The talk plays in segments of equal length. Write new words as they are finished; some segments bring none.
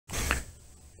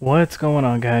What's going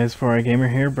on, guys?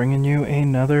 4iGamer here, bringing you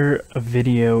another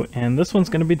video, and this one's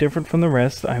going to be different from the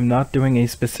rest. I'm not doing a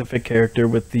specific character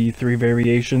with the 3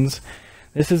 variations.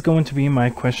 This is going to be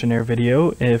my questionnaire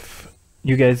video. If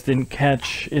you guys didn't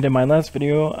catch it in my last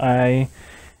video, I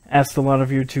asked a lot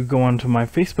of you to go onto my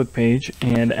Facebook page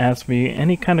and ask me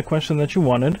any kind of question that you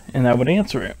wanted, and I would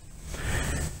answer it.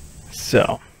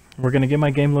 So, we're going to get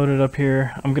my game loaded up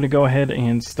here. I'm going to go ahead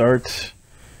and start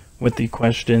with the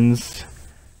questions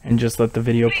and just let the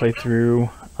video play through.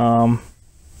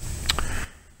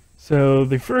 So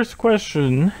the first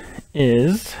question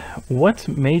is, what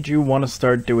made you want to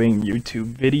start doing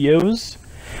YouTube videos?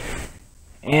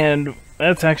 And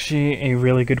that's actually a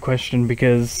really good question,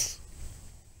 because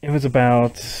it was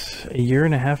about a year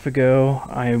and a half ago.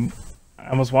 I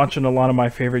was watching a lot of my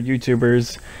favorite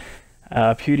YouTubers,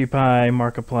 PewDiePie,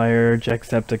 Markiplier,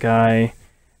 Jacksepticeye,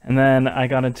 and then I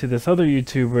got into this other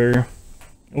YouTuber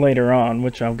later on,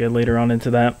 which I'll get later on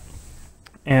into that,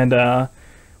 and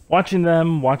watching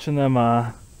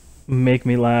them make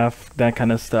me laugh, that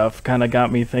kind of stuff, kind of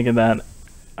got me thinking that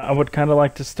I would kind of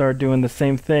like to start doing the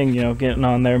same thing, you know, getting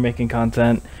on there, making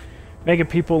content, making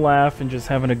people laugh, and just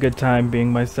having a good time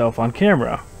being myself on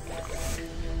camera.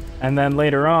 And then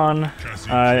later on,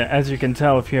 as you can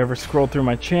tell if you ever scroll through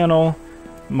my channel,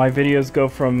 my videos go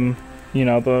from, you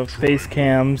know, the face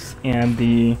cams and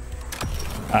the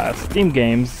Steam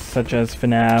games such as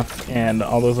FNAF and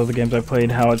all those other games I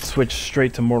played, how it switched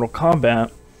straight to Mortal Kombat,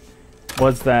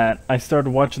 was that I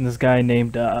started watching this guy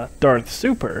named Darth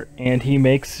Super, and he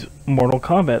makes Mortal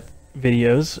Kombat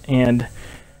videos, and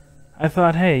I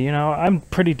thought, hey, you know, I'm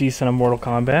pretty decent at Mortal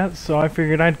Kombat, so I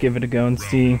figured I'd give it a go and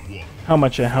see how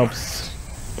much it helps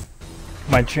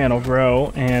my channel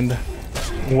grow and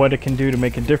what it can do to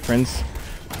make a difference.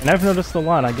 And I've noticed a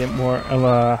lot. I get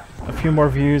a few more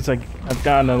views. I've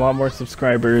gotten a lot more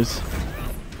subscribers,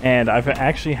 and I've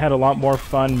actually had a lot more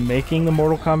fun making the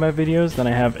Mortal Kombat videos than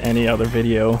I have any other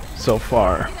video so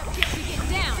far.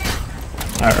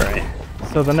 Alright,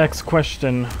 so the next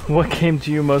question, what game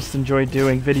do you most enjoy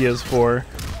doing videos for,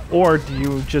 or do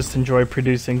you just enjoy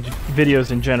producing videos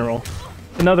in general?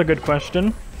 Another good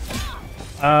question.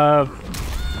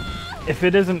 If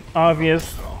it isn't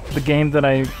obvious, the game that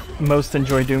I most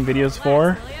enjoy doing videos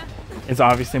for is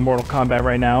obviously Mortal Kombat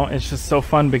right now. It's just so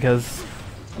fun because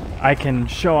I can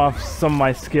show off some of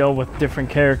my skill with different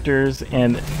characters,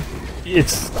 and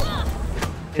it's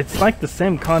like the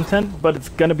same content, but it's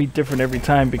gonna be different every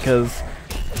time because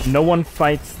no one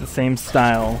fights the same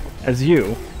style as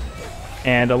you,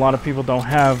 and a lot of people don't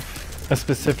have a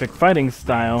specific fighting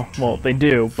style. Well, they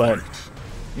do, but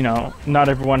you know, not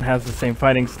everyone has the same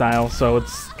fighting style, so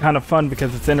it's kind of fun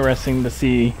because it's interesting to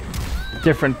see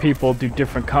different people do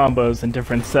different combos and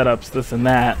different setups, this and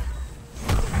that.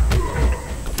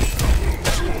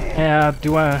 Yeah,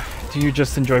 do you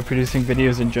just enjoy producing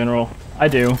videos in general? I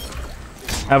do.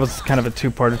 That was kind of a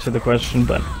two-parter to the question,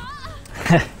 but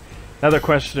another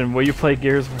question, will you play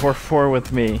Gears of War 4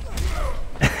 with me?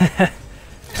 I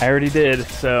already did,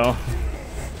 so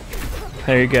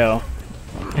there you go.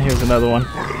 Here's another one.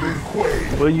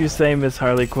 Will you say Miss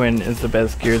Harley Quinn is the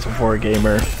best Gears of War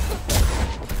gamer?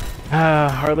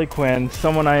 Harley Quinn,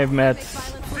 someone I have met,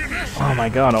 oh my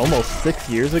god, almost 6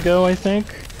 years ago, I think.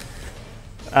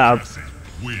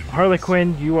 Harley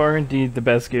Quinn, you are indeed the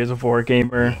best Gears of War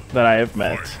gamer that I have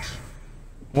met.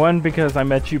 One, because I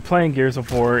met you playing Gears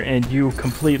of War and you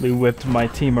completely whipped my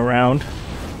team around.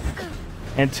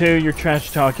 And two, your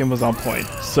trash talking was on point,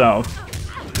 so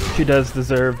she does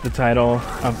deserve the title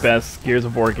of best Gears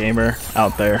of War gamer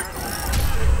out there.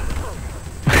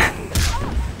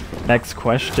 Next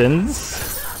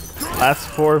questions. Last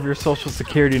 4 of your social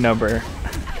security number.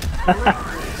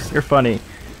 You're funny.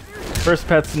 First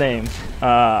pet's name.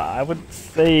 I would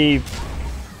say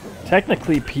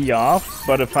technically Pee Off,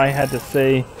 but if I had to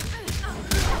say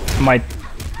my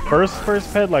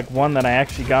first pet, like one that I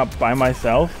actually got by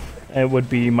myself, it would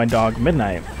be my dog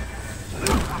Midnight.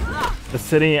 The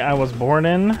city I was born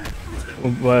in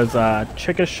was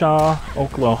Chickasha,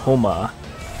 Oklahoma.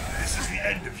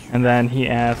 And then he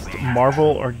asked Marvel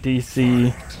or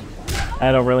DC.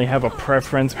 I don't really have a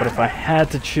preference, but if I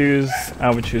had to choose, I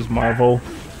would choose Marvel.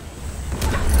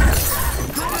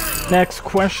 Next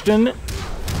question.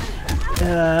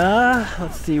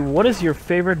 Let's see, what is your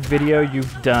favorite video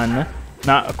you've done?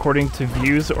 Not according to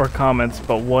views or comments,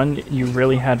 but one you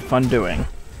really had fun doing.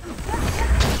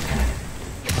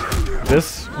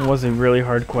 This was a really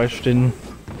hard question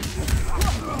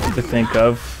to think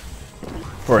of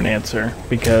for an answer,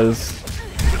 because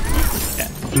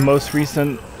the most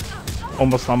recent,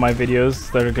 almost all my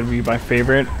videos that are going to be my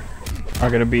favorite are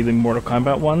going to be the Mortal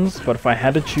Kombat ones, but if I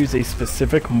had to choose a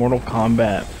specific Mortal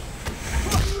Kombat,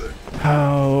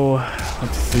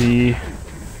 let's see,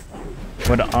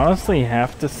 would honestly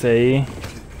have to say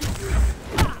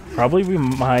probably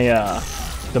my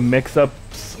the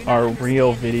mix-ups are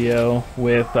real video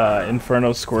with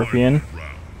Inferno Scorpion.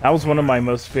 That was one of my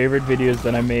most favorite videos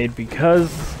that I made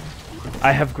because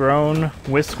I have grown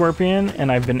with Scorpion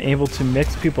and I've been able to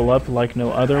mix people up like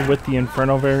no other with the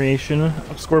Inferno variation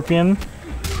of Scorpion.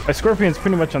 My Scorpion's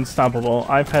pretty much unstoppable.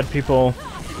 I've had people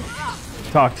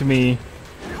talk to me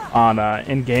on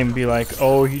in-game and be like,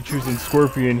 oh, he choosing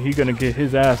Scorpion, he gonna get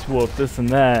his ass whooped, this and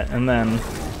that, and then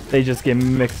they just get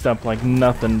mixed up like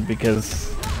nothing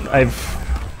because I've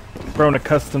grown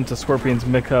accustomed to Scorpion's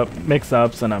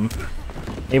mix-ups and I'm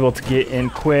able to get in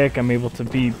quick, I'm able to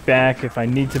be back if I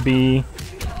need to be.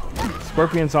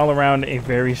 Scorpion's all around a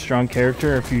very strong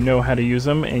character if you know how to use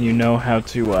him and you know how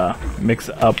to mix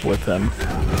up with him.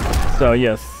 So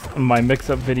yes, my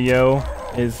mix-up video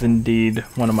is indeed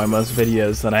one of my most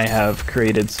videos that I have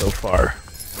created so far.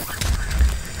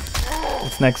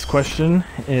 This next question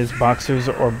is boxers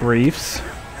or briefs.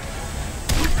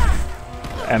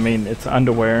 I mean, it's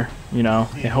underwear, you know,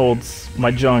 it holds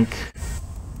my junk.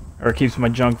 Or keeps my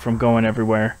junk from going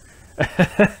everywhere.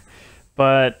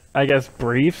 But I guess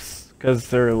briefs, because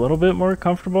they're a little bit more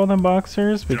comfortable than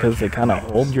boxers, because they kind of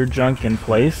hold your junk in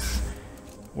place.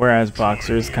 Whereas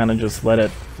boxers kind of just let it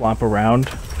flop around.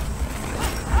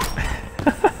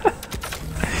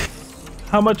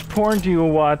 How much porn do you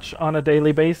watch on a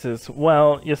daily basis?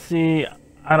 Well, you see,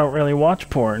 I don't really watch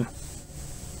porn.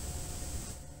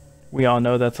 We all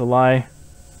know that's a lie.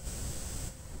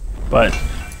 But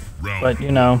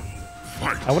you know,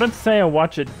 I wouldn't say I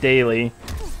watch it daily.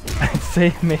 I'd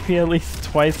say maybe at least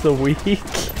twice a week.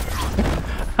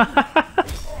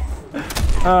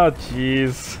 Oh,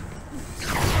 jeez.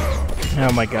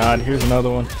 Oh my god, here's another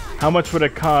one. How much would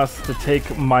it cost to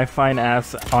take my fine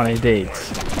ass on a date?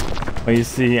 Well, you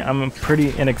see, I'm pretty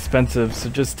inexpensive, so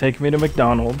just take me to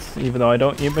McDonald's, even though I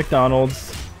don't eat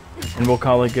McDonald's, and we'll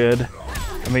call it good.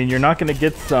 I mean, you're not gonna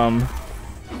get some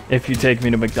if you take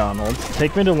me to McDonald's.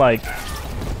 Take me to, like,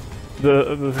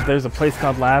 there's a place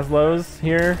called Laszlo's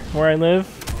here where I live.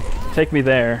 Take me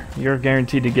there. You're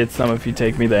guaranteed to get some if you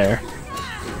take me there.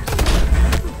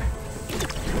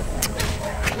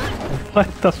 What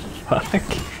the fuck?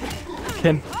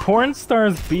 Can porn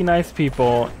stars be nice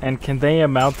people, and can they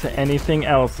amount to anything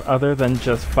else other than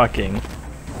just fucking?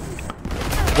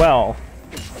 Well,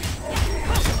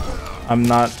 I'm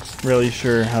not really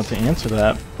sure how to answer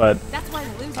that, but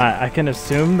I can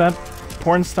assume that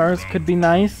porn stars could be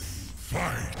nice.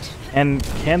 And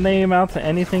can they amount to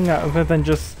anything other than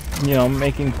just, you know,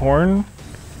 making porn?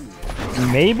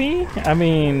 Maybe? I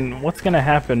mean, what's gonna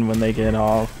happen when they get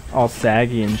all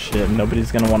saggy and shit and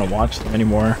nobody's gonna want to watch them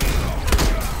anymore?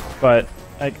 But,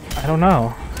 I don't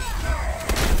know.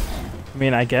 I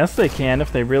mean, I guess they can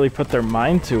if they really put their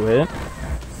mind to it.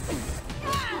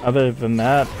 Other than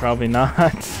that, probably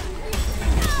not.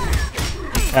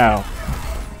 Ow.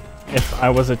 If I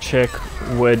was a chick,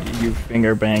 would you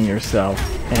finger bang yourself?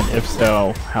 And if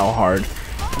so, how hard?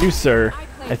 You, sir,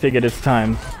 I think it is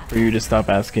time for you to stop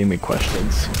asking me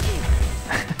questions.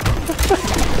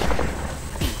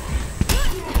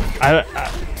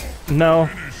 No,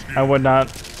 I would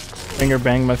not finger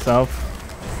bang myself.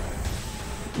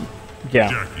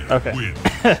 Yeah, okay.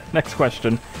 Next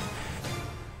question.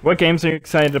 What games are you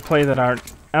excited to play that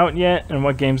aren't out yet, and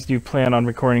what games do you plan on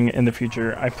recording in the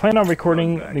future? I plan on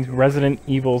recording the Resident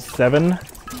Evil 7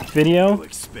 video.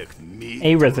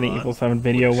 A Resident Evil 7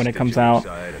 video when it comes out.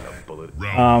 I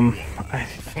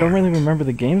don't really remember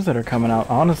the games that are coming out,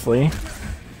 honestly.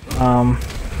 I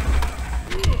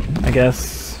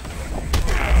guess...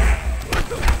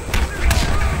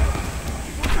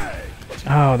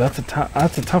 Oh, that's a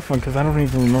tough one, because I don't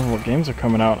even remember what games are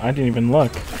coming out. I didn't even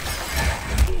look.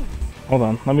 Hold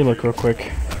on, let me look real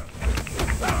quick.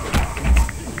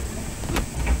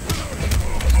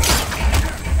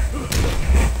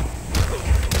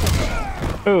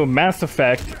 Oh, Mass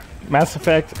Effect. Mass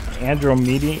Effect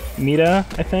Andromeda,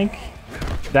 I think.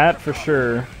 That for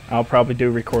sure I'll probably do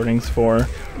recordings for.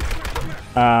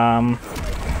 I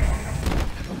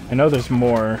know there's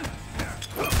more.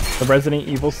 The Resident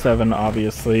Evil 7,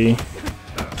 obviously.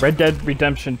 Red Dead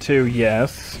Redemption 2,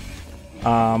 yes.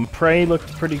 Prey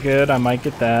looked pretty good, I might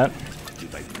get that.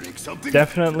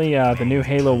 Definitely the new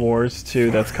Halo Wars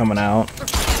 2 that's coming out.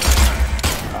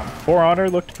 For Honor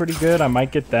looked pretty good, I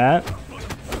might get that.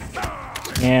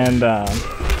 And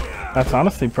that's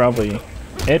honestly probably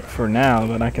it for now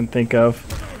that I can think of.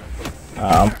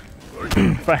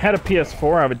 If I had a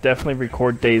PS4, I would definitely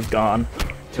record Days Gone,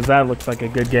 because that looks like a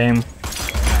good game.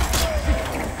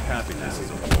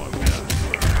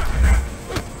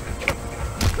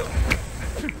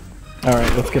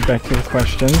 Alright, let's get back to the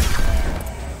questions.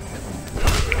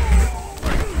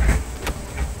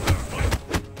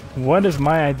 What is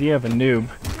my idea of a noob?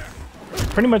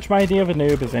 Pretty much my idea of a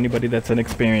noob is anybody that's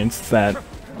inexperienced. That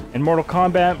in Mortal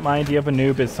Kombat, my idea of a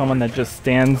noob is someone that just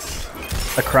stands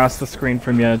across the screen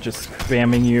from you, just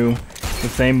spamming you the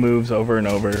same moves over and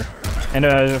over. And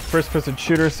a first-person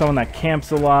shooter is someone that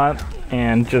camps a lot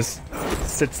and just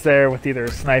sits there with either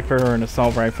a sniper or an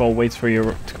assault rifle, waits for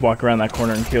you to walk around that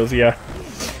corner and kills you.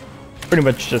 Pretty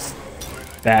much just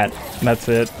that. That's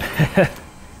it.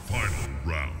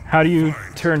 How do you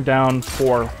turn down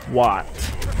for what?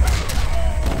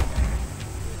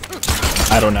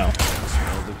 I don't know.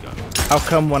 How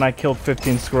come when I killed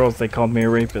 15 squirrels they called me a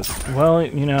rapist? Well,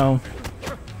 you know,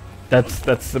 that's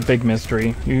the big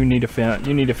mystery. You need to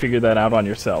figure that out on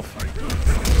yourself.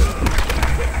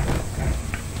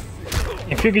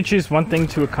 If you could choose one thing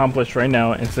to accomplish right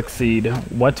now and succeed,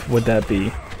 what would that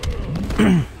be?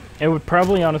 It would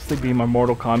probably honestly be my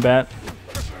Mortal Kombat,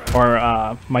 or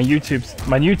my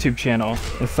YouTube channel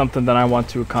is something that I want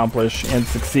to accomplish and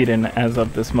succeed in as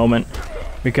of this moment,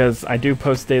 because I do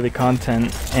post daily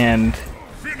content and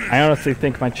I honestly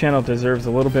think my channel deserves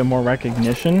a little bit more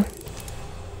recognition,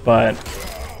 but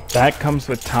that comes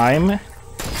with time.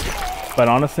 But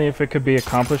honestly, if it could be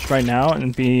accomplished right now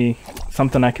and be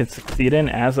something I could succeed in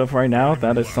as of right now,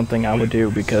 that is something I would do,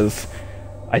 because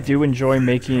I do enjoy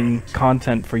making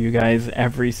content for you guys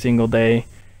every single day.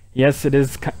 Yes, it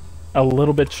is a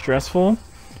little bit stressful,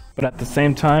 but at the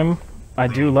same time, I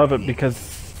do love it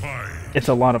because it's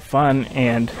a lot of fun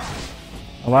and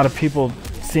a lot of people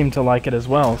seem to like it as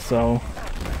well. So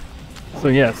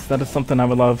yes, that is something I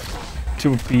would love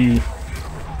to be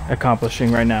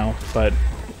accomplishing right now. But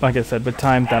like I said, with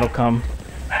time, that'll come.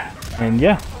 And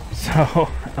yeah, so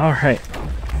alright.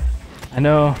 I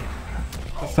know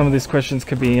some of these questions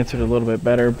could be answered a little bit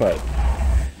better, but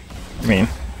I mean,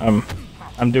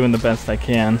 I'm doing the best I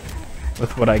can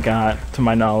with what I got to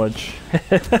my knowledge.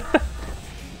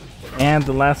 And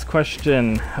the last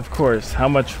question, of course, how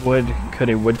much wood could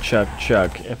a woodchuck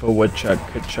chuck if a woodchuck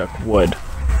could chuck wood?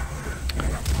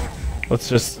 Let's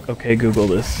just, okay, Google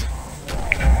this.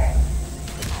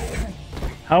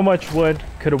 How much wood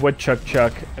could a woodchuck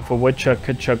chuck if a woodchuck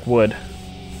could chuck wood?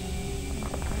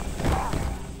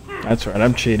 That's right,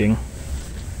 I'm cheating.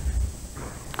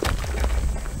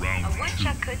 A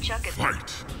woodchuck could chuck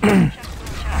it.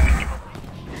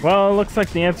 Well, it looks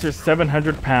like the answer is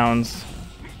 700 pounds.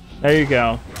 There you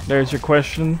go. There's your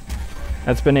question.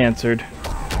 That's been answered.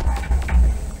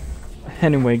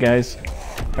 Anyway, guys,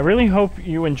 I really hope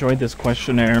you enjoyed this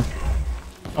questionnaire.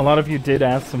 A lot of you did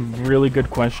ask some really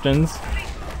good questions,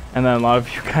 and then a lot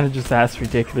of you kind of just asked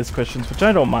ridiculous questions, which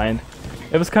I don't mind.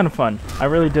 It was kind of fun. I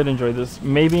really did enjoy this.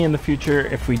 Maybe in the future,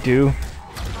 if we do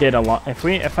get a lot,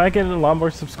 if I get a lot more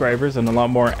subscribers and a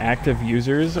lot more active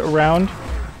users around,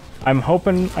 I'm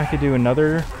hoping I could do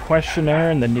another questionnaire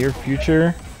in the near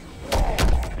future,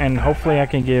 and hopefully I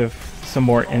can give some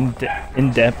more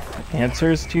in-depth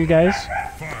answers to you guys.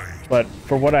 But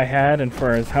for what I had and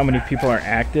for how many people are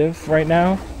active right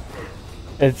now,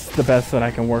 it's the best that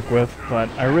I can work with. But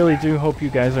I really do hope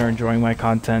you guys are enjoying my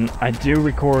content. I do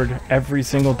record every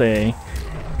single day.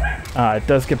 It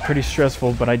does get pretty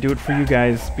stressful, but I do it for you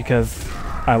guys because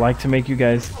I like to make you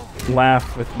guys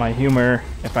laugh with my humor,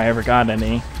 if I ever got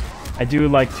any. I do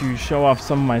like to show off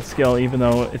some of my skill, even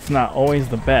though it's not always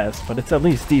the best, but it's at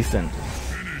least decent.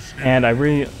 And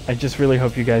I just really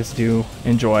hope you guys do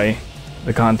enjoy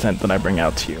the content that I bring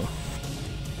out to you.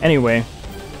 Anyway,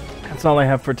 that's all I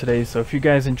have for today. So if you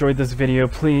guys enjoyed this video,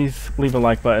 please leave a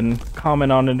like button,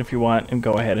 comment on it if you want, and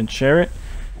go ahead and share it.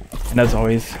 And as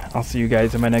always, I'll see you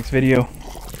guys in my next video.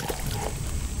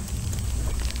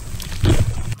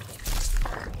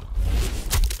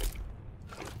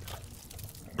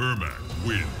 Ermac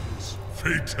wins.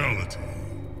 Fatality.